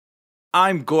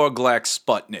I'm Gorglax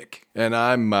Sputnik. And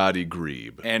I'm Marty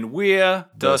Greeb. And we're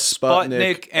the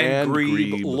Sputnik and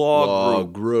Greeb Law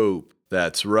Group.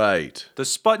 That's right. The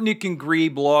Sputnik and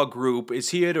Greeb Law Group is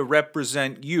here to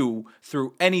represent you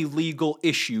through any legal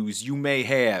issues you may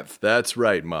have. That's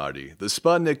right, Marty. The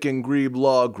Sputnik and Greeb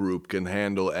Law Group can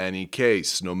handle any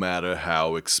case, no matter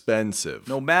how expensive.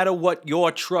 No matter what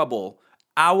your trouble,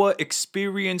 our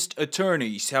experienced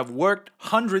attorneys have worked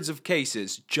hundreds of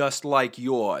cases just like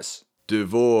yours.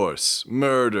 Divorce,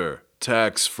 murder,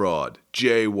 tax fraud,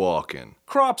 jaywalking,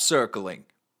 Crop circling,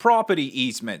 property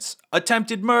easements,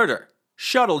 attempted murder,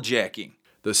 shuttlecjacking.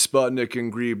 The Sputnik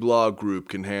and Greeb Law Group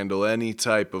can handle any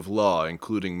type of law,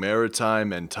 including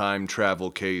maritime and time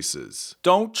travel cases.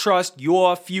 Don't trust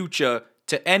your future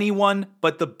to anyone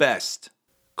but the best.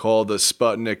 Call the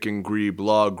Sputnik and Greeb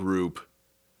Law Group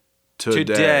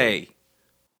today.